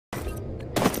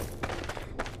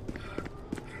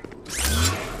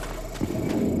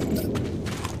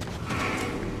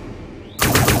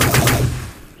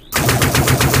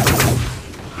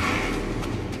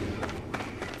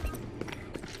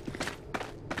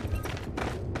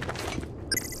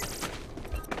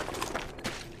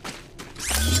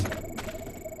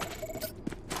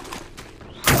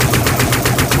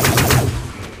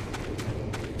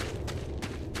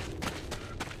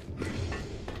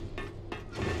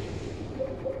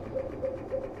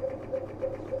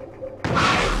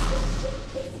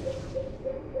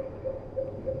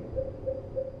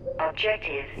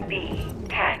Objective B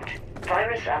hacked.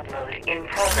 Virus upload in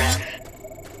progress.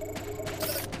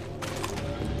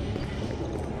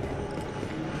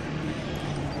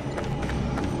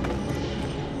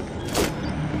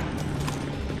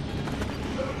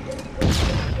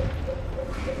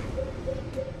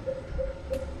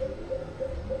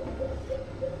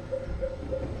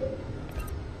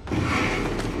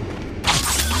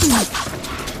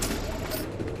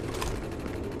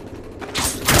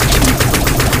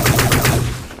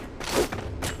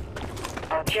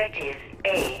 Objective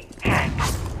A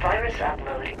hacked. Virus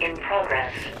upload in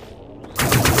progress.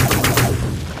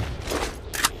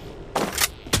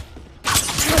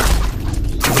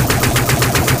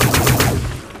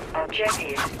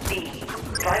 Objective B.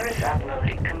 Virus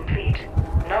upload complete.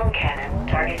 Null cannon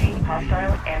targeting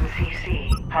hostile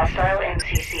MCC. Hostile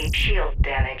MCC shield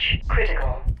damage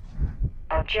critical.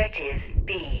 Objective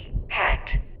B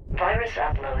hacked. Virus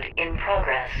upload in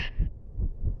progress.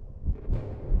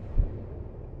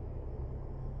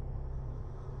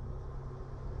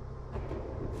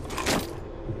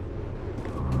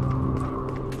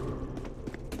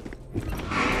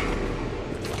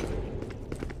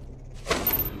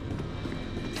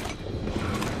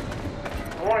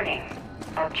 Warning.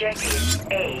 Objective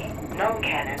A. Null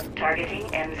cannon targeting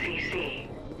MCC.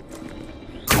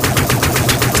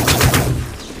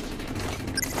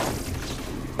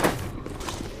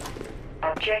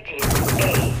 Objective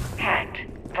A hacked.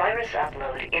 Virus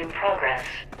upload in progress.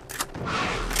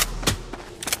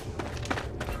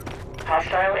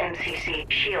 Hostile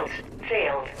MCC shields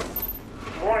failed.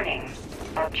 Warning.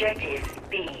 Objective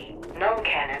B. Null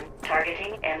cannon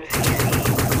targeting MCC.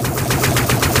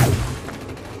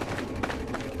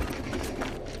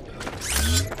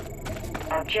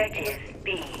 Objective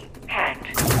B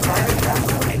hacked. Virus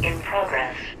upload in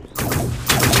progress.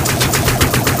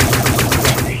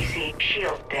 MCC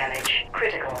shield damage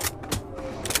critical.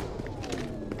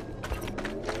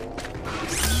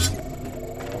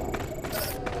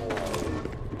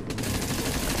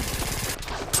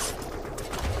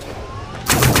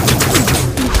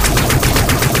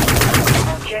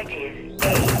 Objective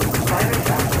A. Virus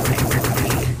upload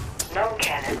complete. Null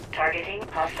cannon targeting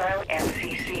hostile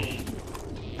MCC.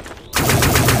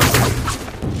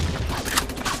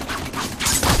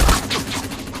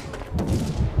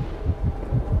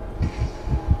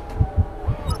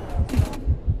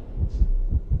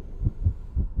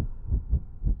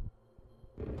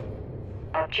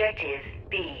 Objective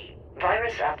B.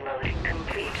 Virus upload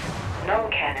complete. Null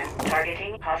cannon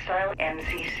targeting hostile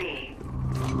MCC.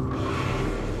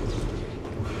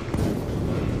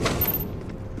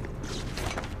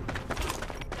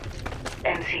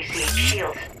 MCC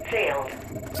shields failed.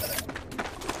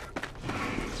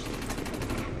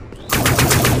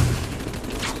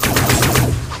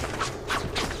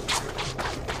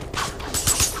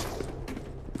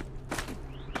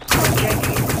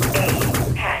 Objective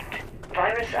A hacked.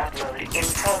 Virus upload in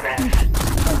progress.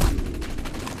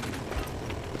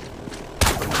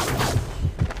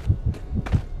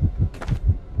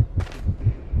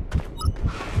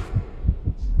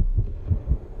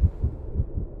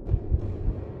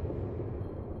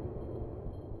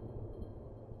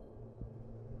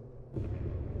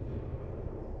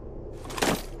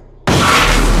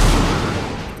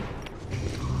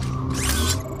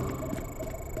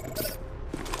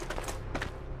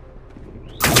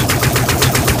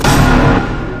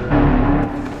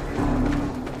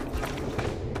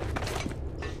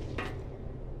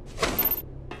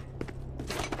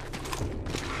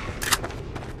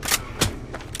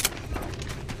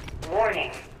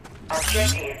 Warning.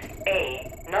 Objective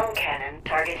A. Null cannon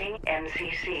targeting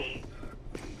MCC.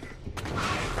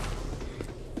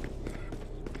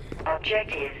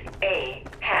 Objective A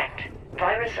hacked.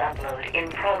 Virus upload in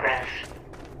progress.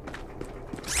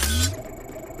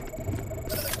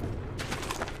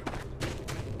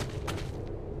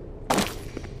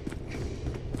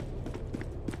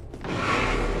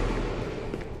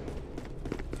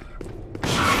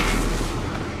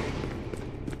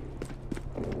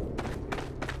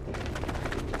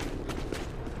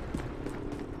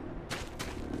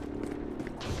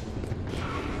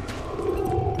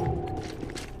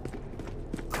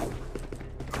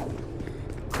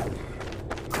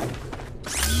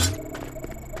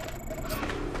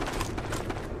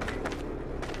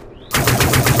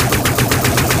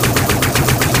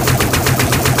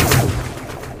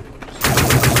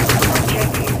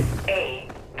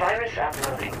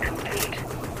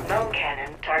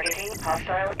 Targeting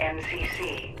hostile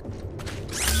MCC.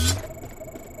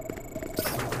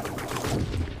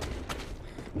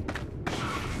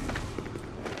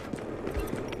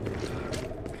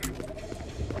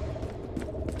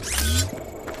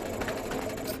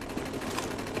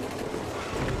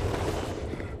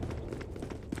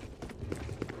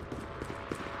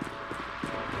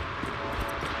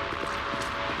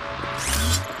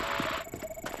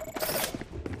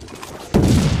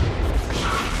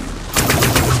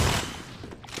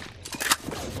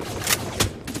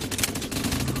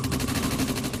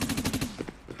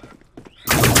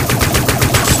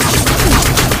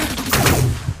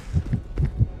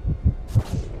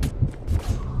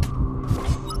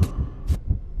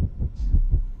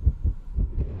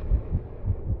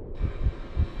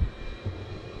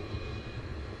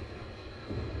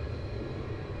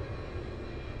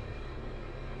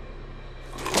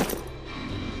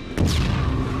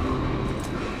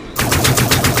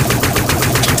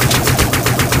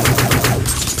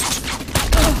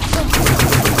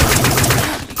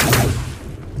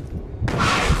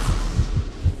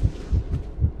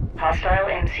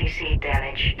 MCC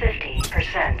damage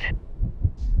 50%.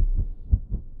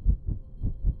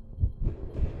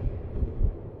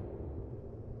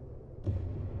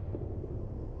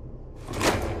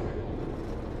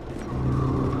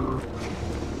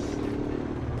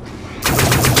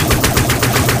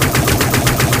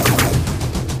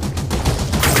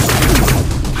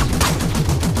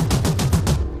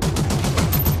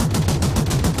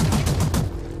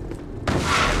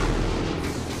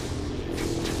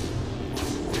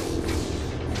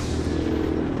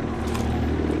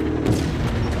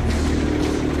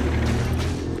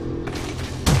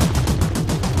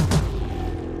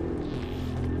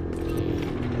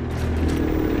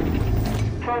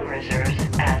 Fuel reserves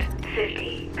at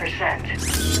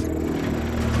 50%.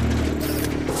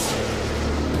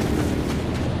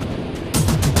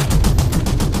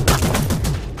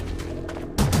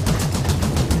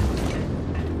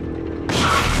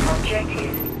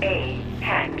 Objective A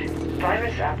hacked.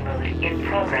 Virus upload in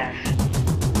progress.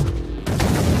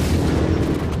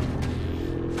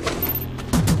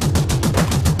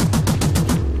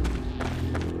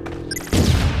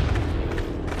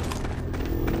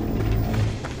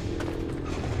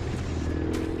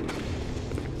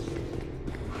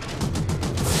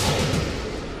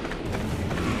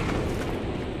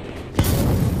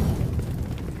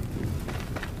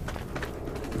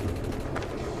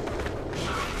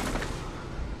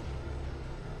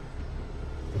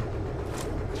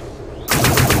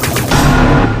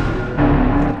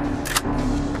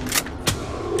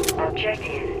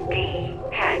 Objective D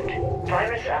hacked.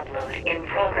 Virus upload in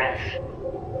progress.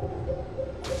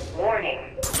 Warning.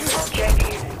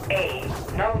 Objective A.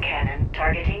 Null cannon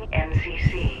targeting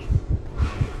MCC.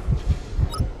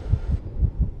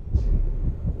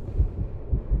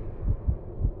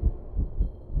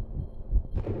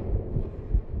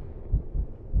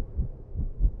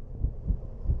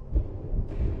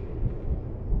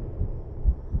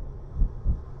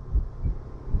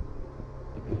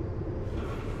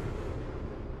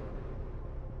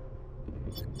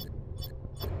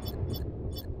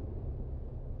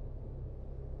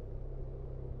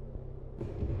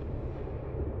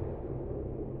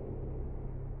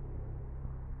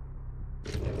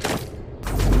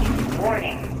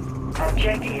 Warning.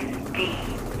 Objective D.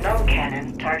 Null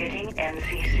cannon targeting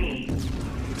MCC.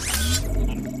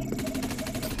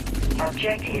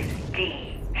 Objective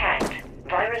D hacked.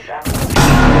 Virus upload in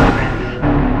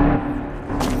progress.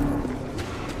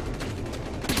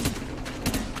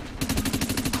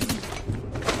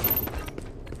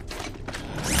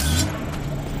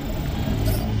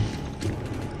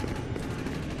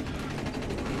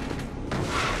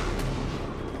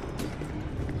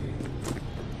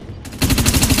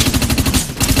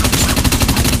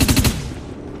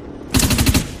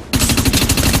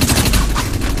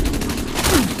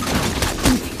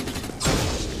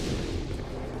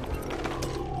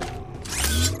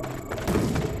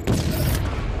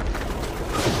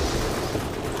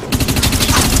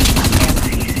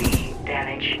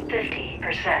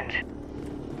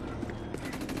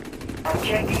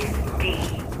 Objective D.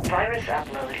 Virus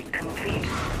upload complete.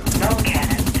 Null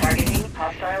cannon targeting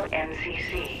hostile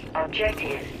MCC.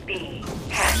 Objective B.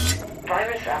 Hacked.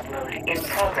 Virus upload in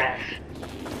progress.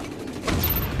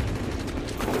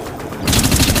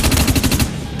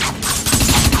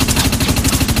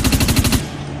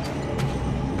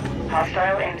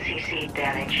 Hostile MCC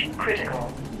damage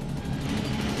critical.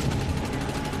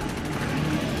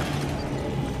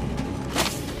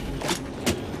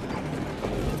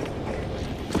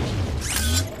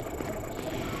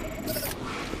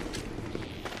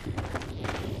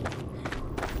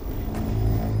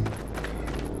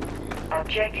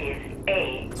 Objective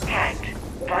A hacked.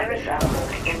 Virus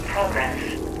upload in progress.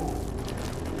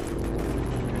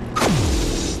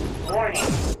 Warning.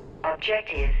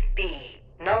 Objective B.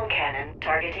 Null cannon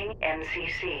targeting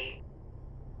MCC.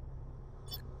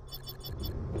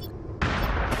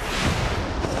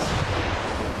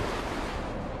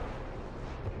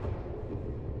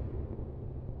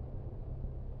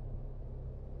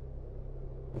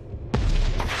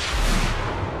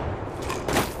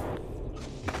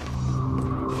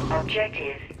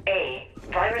 Objective A.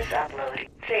 Virus upload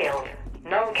failed.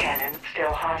 Null cannon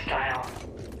still hostile.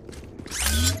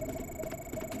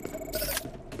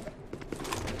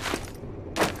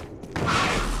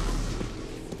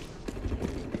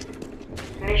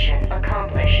 Mission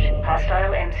accomplished.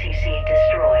 Hostile MCC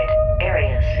destroyed.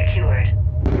 Area secured.